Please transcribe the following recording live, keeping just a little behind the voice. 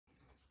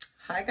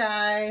Hi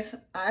guys,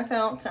 I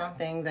found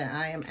something that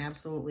I am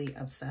absolutely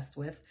obsessed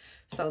with.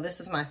 So this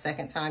is my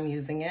second time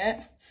using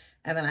it,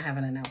 and then I have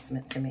an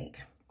announcement to make.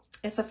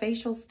 It's a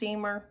facial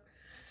steamer.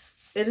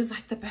 It is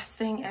like the best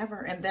thing ever.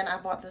 And then I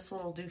bought this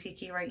little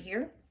doohickey right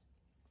here.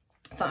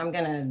 So I'm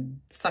gonna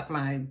suck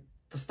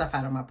the stuff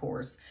out of my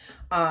pores.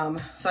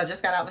 So I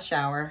just got out of the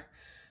shower.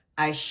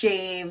 I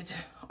shaved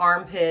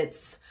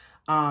armpits.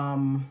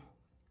 I'm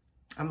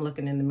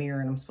looking in the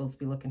mirror and I'm supposed to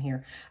be looking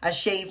here. I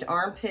shaved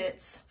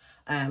armpits,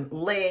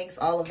 legs,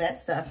 all of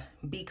that stuff,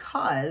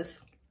 because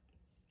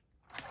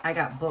I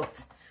got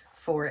booked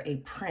for a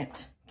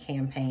print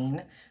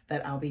campaign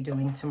that I'll be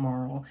doing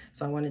tomorrow.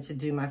 So I wanted to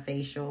do my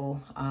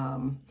facial,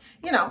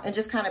 you know, and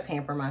just kind of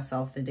pamper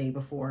myself the day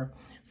before.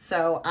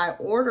 So I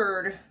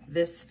ordered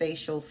this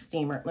facial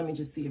steamer. Let me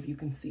just see if you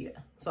can see it.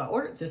 So I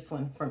ordered this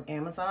one from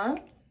Amazon,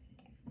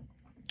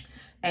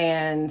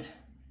 and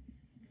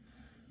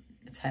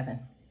it's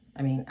heaven.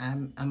 I mean,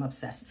 I'm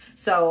obsessed.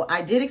 So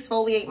I did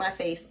exfoliate my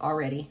face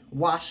already,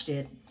 washed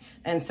it.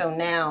 And so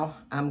now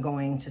I'm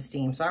going to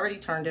steam. So I already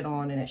turned it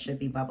on and it should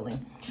be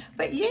bubbling.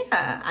 But yeah,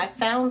 I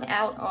found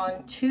out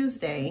on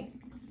Tuesday,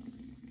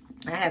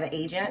 I have an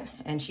agent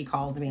and she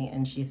called me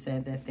and she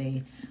said that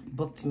they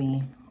booked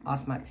me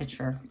off my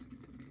picture.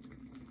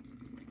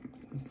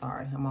 I'm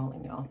sorry, I'm all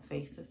in y'all's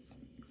faces.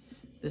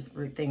 This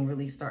thing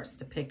really starts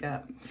to pick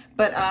up.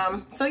 But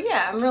so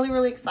yeah, I'm really,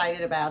 really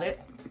excited about it.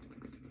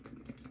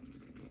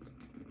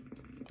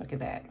 Look at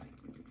that.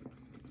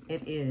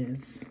 It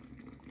is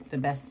the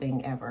best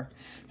thing ever.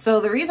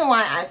 So the reason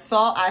why I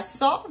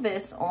saw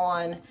this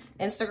on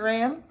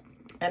Instagram,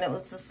 and it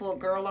was this little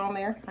girl on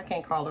there. I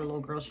can't call her a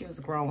little girl. She was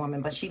a grown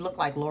woman, but she looked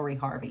like Lori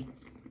Harvey.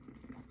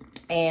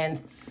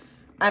 And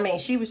I mean,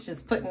 she was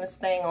just putting this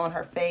thing on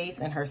her face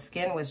and her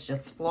skin was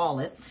just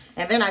flawless.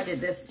 And then I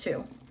did this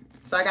too.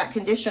 So I got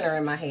conditioner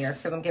in my hair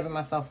because I'm giving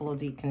myself a little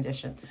deep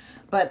condition.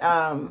 But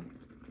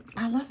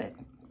I love it.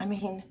 I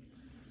mean,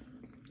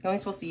 you're only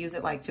supposed to use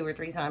it like 2 or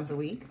 3 times a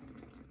week.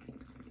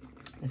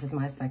 This is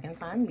my second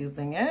time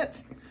using it.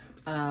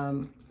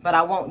 But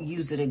I won't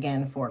use it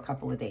again for a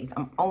couple of days.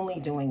 I'm only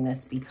doing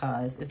this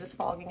because, is this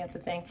fogging at the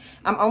thing?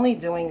 I'm only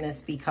doing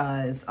this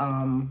because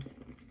I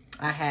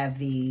have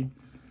to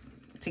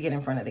get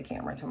in front of the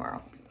camera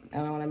tomorrow.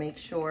 And I wanna make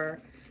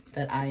sure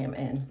that I am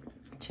in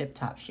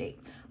tip-top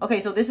shape.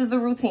 Okay, so this is the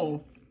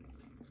routine.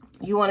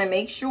 You wanna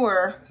make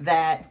sure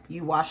that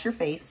you wash your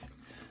face.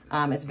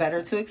 It's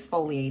better to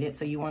exfoliate it,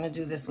 so you want to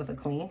do this with a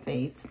clean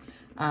face.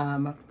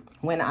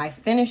 When I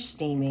finish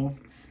steaming,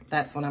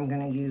 that's when I'm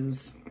going to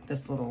use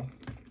this little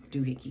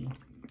doohickey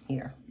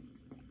here.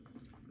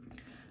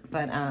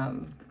 But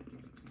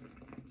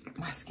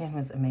my skin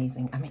was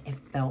amazing. I mean, it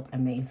felt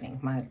amazing.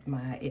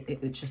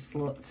 It just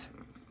looked,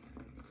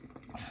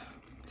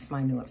 it's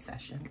my new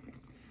obsession.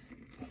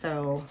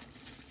 So,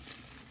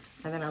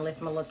 and then I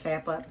lift my little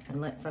cap up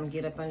and let some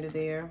get up under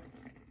there.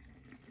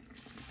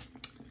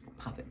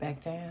 Pop it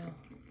back down.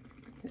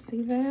 You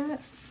see that?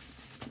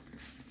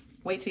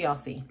 Wait till y'all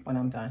see when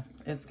I'm done.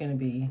 It's gonna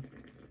be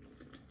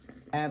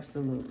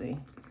absolutely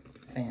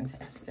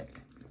fantastic.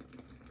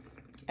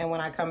 And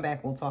when I come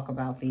back, we'll talk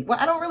about well,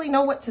 I don't really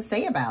know what to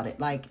say about it.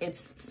 Like,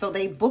 so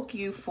they book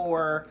you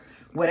for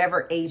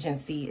whatever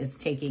agency is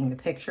taking the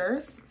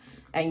pictures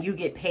and you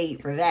get paid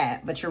for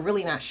that, but you're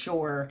really not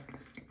sure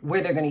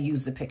where they're gonna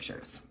use the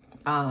pictures.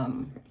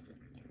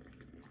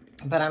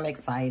 But I'm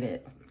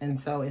excited. And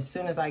so as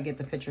soon as I get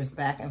the pictures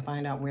back and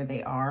find out where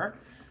they are,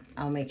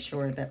 I'll make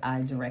sure that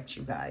I direct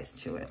you guys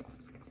to it.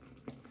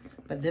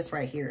 But this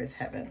right here is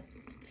heaven.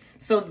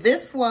 So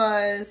this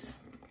was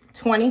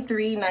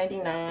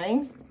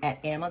 $23.99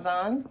 at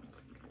Amazon.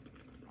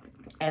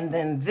 And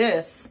then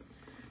this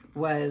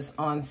was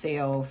on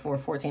sale for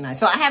 $14.99.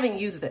 So I haven't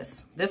used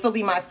this. This will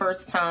be my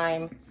first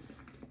time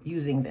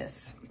using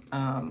this.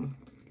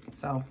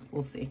 So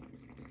we'll see.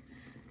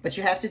 But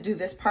you have to do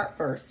this part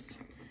first,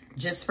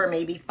 just for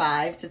maybe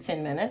 5 to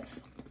 10 minutes.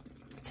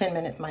 10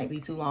 minutes might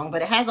be too long,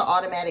 but it has an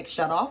automatic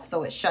shut off.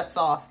 So it shuts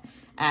off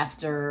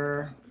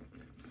after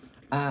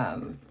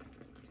 15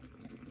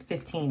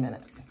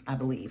 minutes, I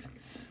believe.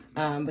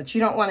 But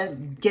you don't want to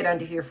get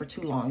under here for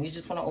too long. You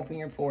just want to open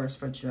your pores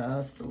for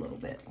just a little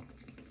bit.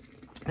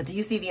 But do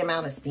you see the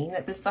amount of steam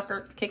that this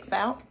sucker kicks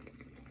out?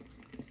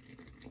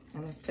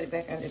 And let's put it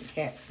back under the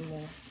cap some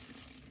more.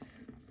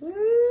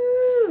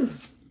 Woo!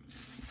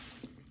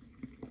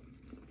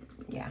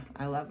 Yeah,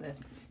 I love this.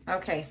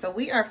 Okay, so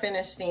we are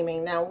finished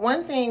steaming. Now,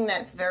 one thing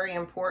that's very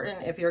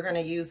important if you're going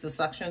to use the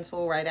suction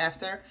tool right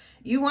after,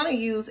 you want to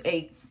use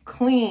a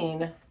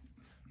clean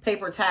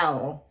paper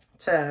towel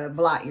to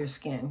blot your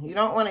skin. You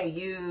don't want to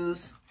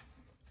use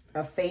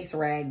a face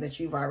rag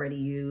that you've already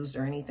used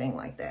or anything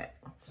like that.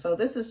 So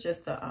this is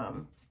just a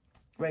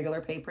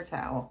regular paper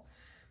towel.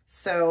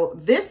 So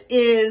this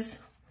is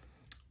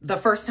the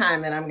first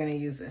time that I'm going to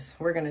use this.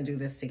 We're going to do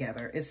this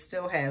together. It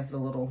still has the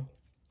little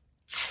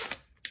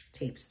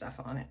tape stuff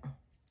on it.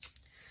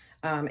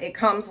 It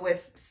comes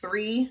with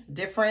 3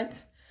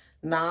 different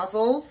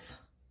nozzles.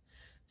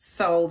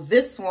 So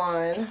this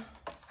one,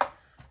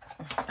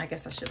 I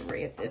guess I should have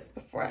read this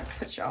before I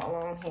put y'all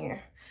on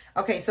here.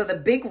 Okay, so the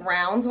big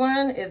round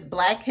one is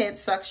blackhead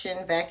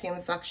suction, vacuum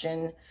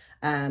suction,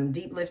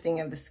 deep lifting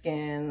of the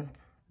skin,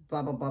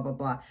 blah, blah, blah, blah,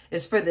 blah.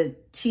 It's for the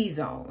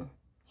T-zone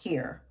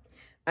here.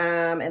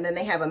 And then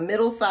they have a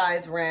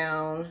middle-sized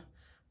round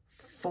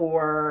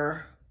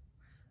for,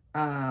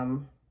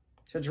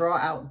 to draw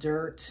out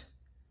dirt.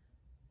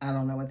 I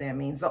don't know what that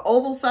means. The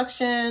oval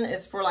suction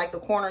is for like the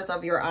corners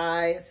of your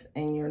eyes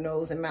and your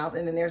nose and mouth.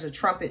 And then there's a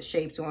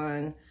trumpet-shaped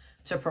one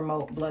to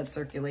promote blood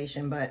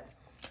circulation. But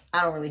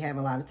I don't really have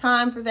a lot of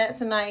time for that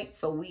tonight.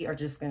 So we are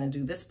just going to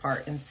do this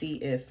part and see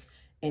if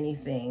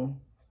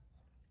anything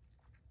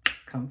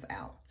comes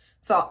out.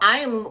 So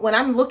when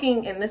I'm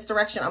looking in this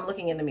direction, I'm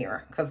looking in the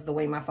mirror because the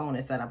way my phone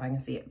is set up, I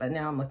can see it. But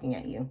now I'm looking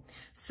at you.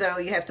 So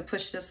you have to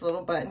push this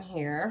little button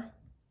here.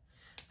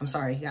 I'm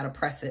sorry, you got to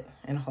press it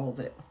and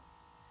hold it.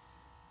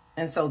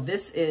 And so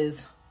this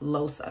is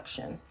low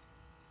suction.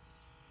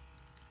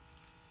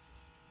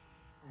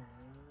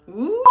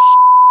 Ooh,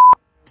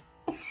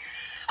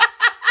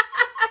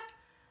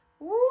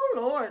 ooh,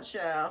 Lord,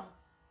 child.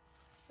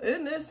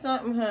 Isn't this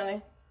something,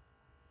 honey?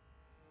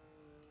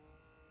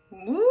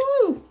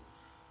 Woo!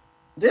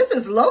 This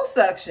is low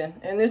suction,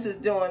 and this is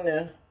doing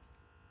the,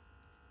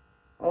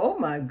 oh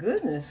my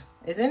goodness.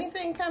 Is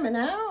anything coming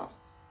out?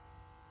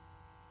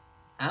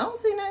 I don't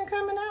see nothing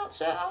coming out,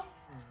 child.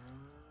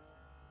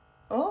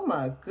 Oh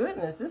my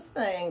goodness, this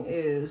thing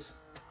is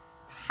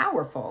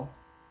powerful.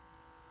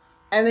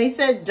 And they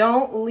said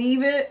don't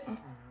leave it.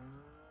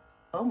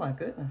 Oh my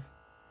goodness.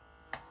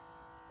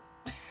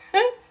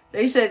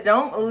 They said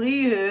don't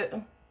leave it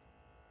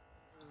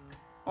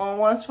on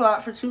one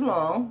spot for too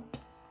long.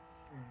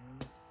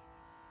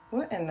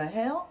 What in the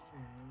hell?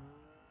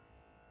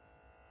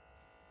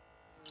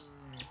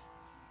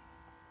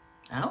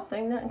 I don't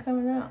think nothing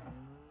coming out.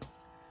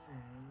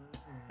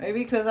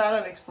 Maybe because I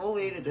done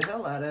exfoliated the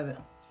hell out of it.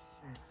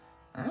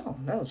 I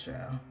don't know,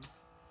 child.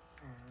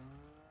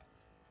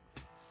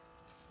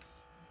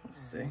 Let's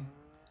see.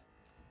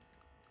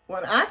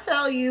 When I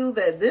tell you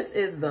that this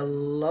is the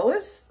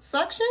lowest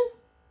suction,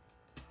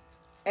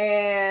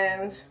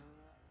 and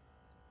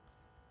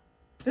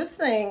this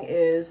thing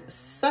is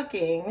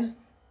sucking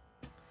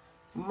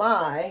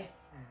my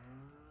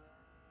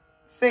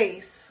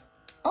face.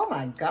 Oh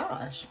my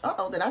gosh.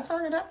 Uh-oh, did I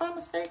turn it up by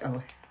mistake?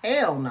 Oh,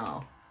 hell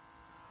no.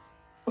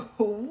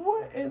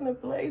 What in the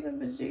blazing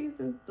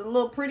bejesus? The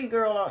little pretty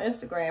girl on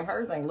Instagram,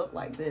 hers ain't look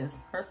like this.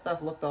 Her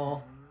stuff looked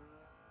all,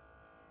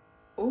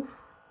 ooh.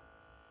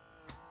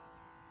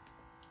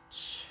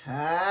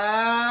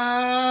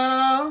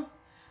 Child.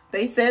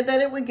 They said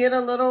that it would get a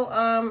little,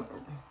 girl,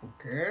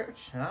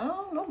 I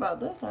don't know about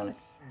this, honey.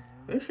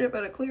 This shit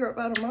better clear up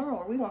by tomorrow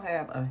or we gonna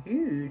have a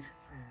huge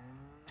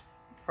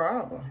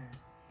problem.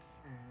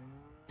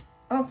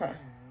 Okay.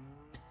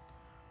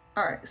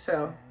 All right,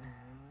 so.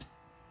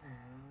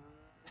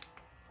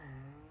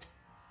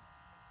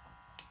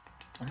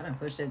 I done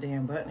pushed that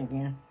damn button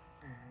again.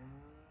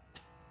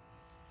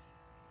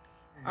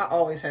 I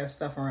always have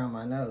stuff around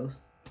my nose.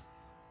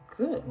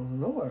 Good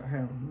Lord,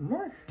 have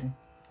mercy.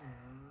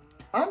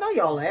 I know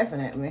y'all laughing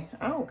at me.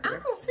 I don't care. I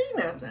don't see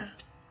nothing.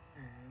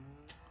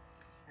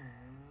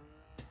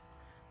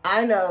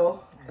 I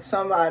know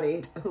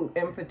somebody who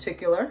in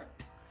particular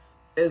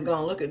is going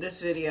to look at this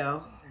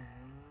video.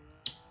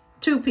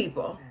 2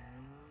 people.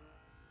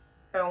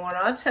 And when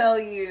I tell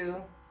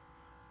you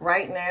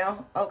right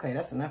now, okay,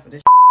 that's enough of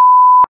this.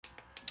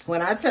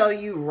 When I tell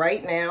you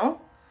right now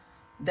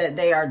that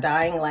they are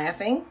dying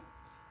laughing,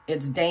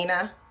 it's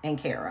Dana and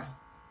Kara.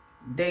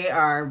 They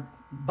are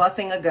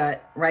busting a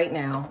gut right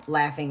now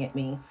laughing at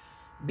me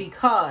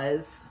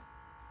because,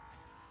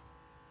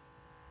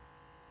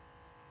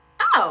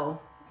 oh,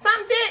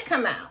 something did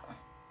come out.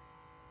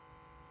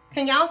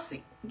 Can y'all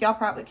see? Y'all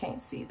probably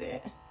can't see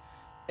that.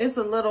 It's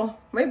a little,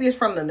 maybe it's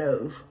from the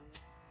nose.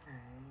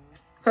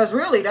 Because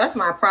really, that's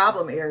my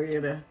problem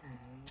area.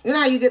 You know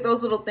how you get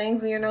those little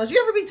things in your nose?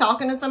 You ever be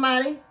talking to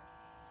somebody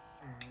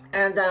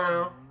and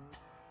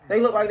they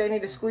look like they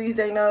need to squeeze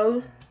their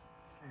nose?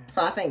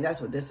 So I think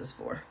that's what this is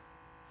for.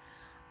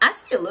 I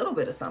see a little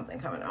bit of something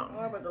coming out.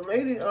 Oh, but the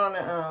lady on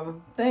the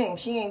thing,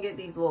 she ain't get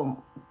these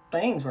little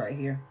things right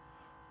here.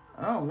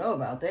 I don't know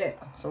about that.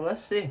 So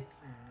let's see.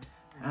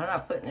 I'm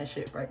not putting that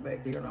shit right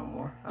back there no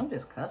more. I'm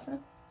just cussing.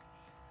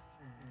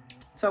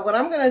 So what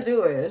I'm going to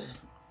do is,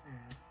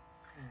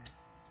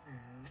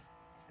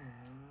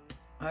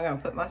 I'm going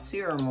to put my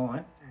serum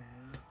on.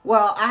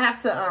 Well, I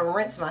have to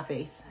rinse my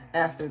face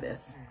after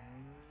this.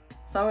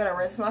 So I'm going to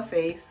rinse my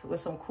face with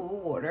some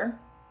cool water.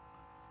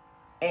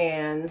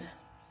 And,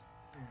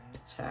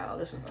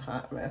 child, this is a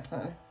hot mess,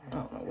 honey. I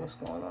don't know what's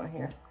going on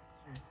here.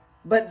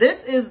 But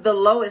this is the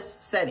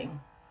lowest setting.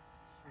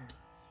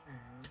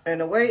 And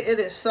the way it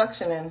is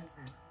suctioning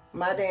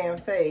my damn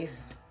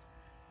face,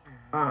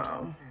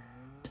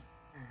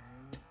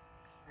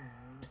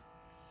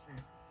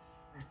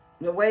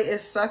 the way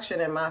it's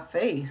suctioning my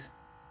face,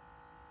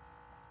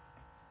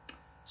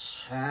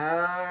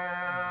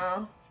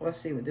 child. Let's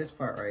see with this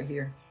part right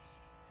here.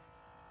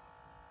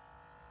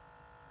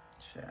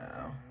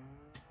 Child.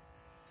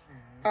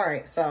 All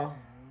right, so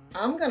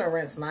I'm gonna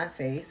rinse my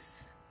face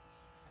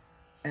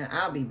and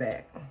I'll be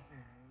back.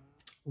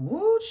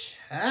 Woo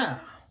child.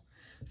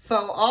 So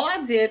all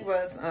I did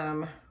was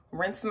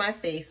rinse my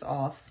face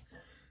off.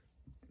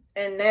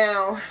 And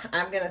now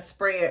I'm gonna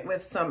spray it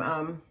with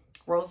some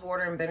rose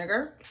water and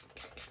vinegar.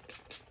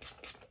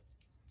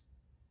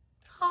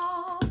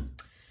 Oh.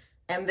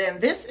 And then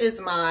this is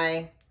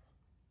my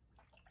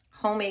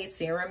homemade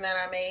serum that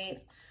I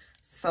made.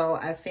 So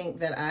I think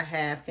that I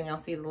have, can y'all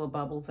see the little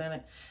bubbles in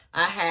it?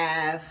 I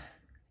have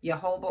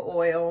jojoba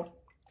oil,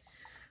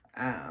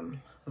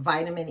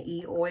 vitamin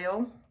E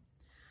oil.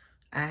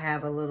 I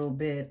have a little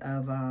bit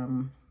of, I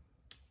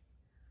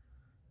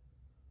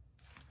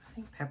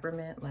think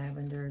peppermint,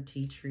 lavender,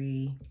 tea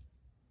tree,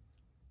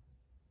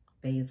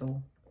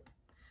 basil.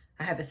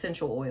 I have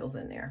essential oils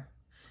in there.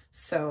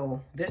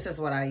 So this is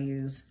what I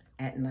use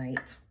at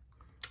night.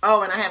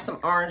 Oh, and I have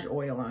some orange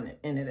oil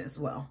in it as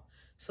well.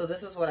 So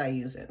this is what I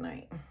use at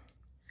night.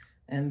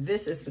 And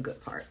this is the good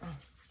part.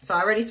 So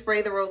I already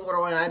sprayed the rose water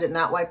oil and I did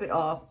not wipe it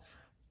off.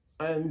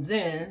 And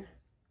then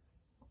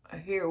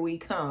here we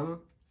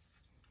come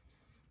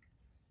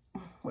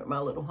with my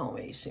little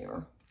homemade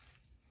serum.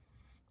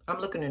 I'm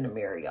looking in the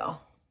mirror, y'all.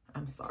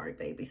 I'm sorry,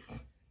 babies.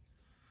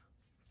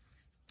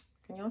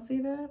 Can y'all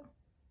see that?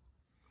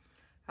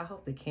 I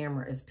hope the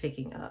camera is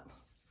picking up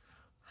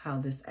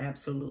how this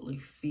absolutely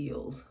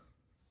feels.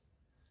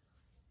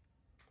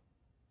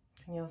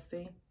 Can y'all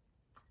see?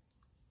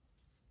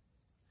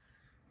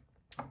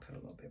 I'll put a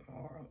little bit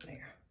more on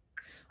there.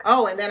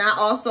 Oh, and then I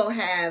also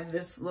have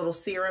this little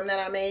serum that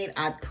I made.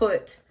 I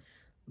put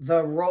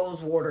the rose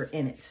water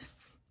in it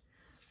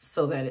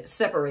so that it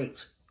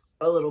separates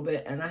a little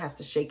bit, and I have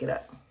to shake it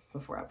up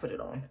before I put it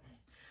on.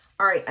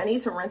 All right, I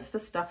need to rinse the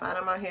stuff out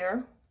of my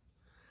hair,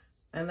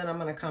 and then I'm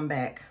gonna come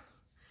back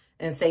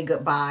and say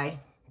goodbye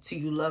to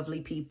you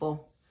lovely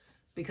people,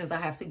 because I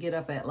have to get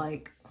up at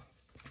like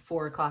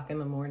 4 o'clock in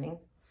the morning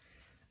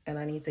and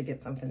I need to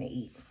get something to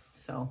eat.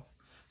 So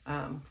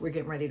we're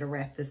getting ready to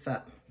wrap this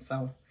up.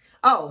 So,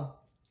 oh,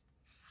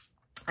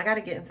 I got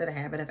to get into the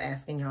habit of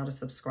asking y'all to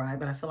subscribe,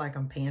 but I feel like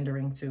I'm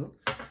pandering too.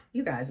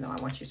 You guys know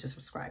I want you to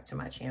subscribe to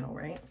my channel,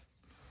 right?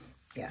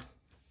 Yeah,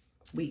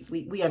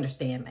 we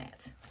understand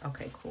that.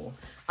 Okay, cool.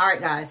 All right,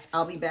 guys,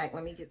 I'll be back.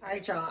 Let me get, all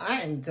right, y'all,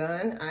 I am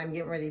done. I'm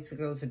getting ready to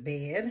go to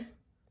bed.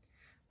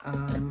 So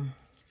I'm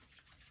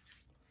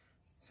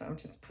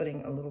just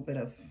putting a little bit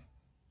of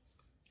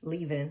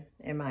leave-in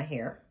in my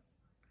hair.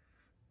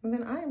 And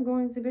then I am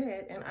going to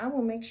bed, and I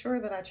will make sure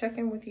that I check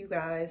in with you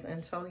guys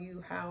and tell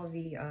you how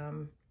the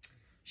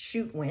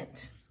shoot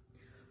went.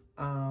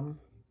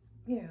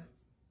 Yeah,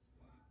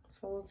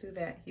 so we'll do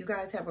that. You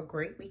guys have a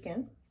great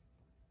weekend.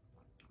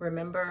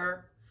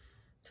 Remember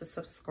to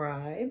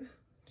subscribe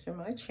to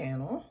my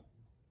channel.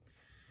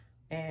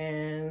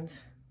 And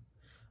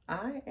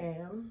I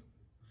am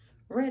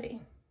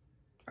ready.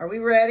 Are we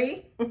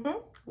ready?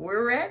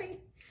 We're ready.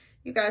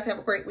 You guys have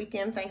a great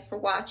weekend. Thanks for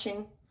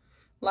watching.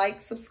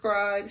 Like,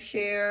 subscribe,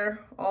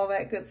 share, all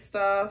that good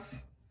stuff.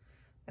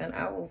 And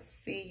I will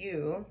see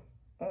you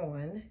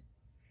on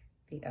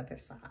the other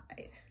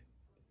side.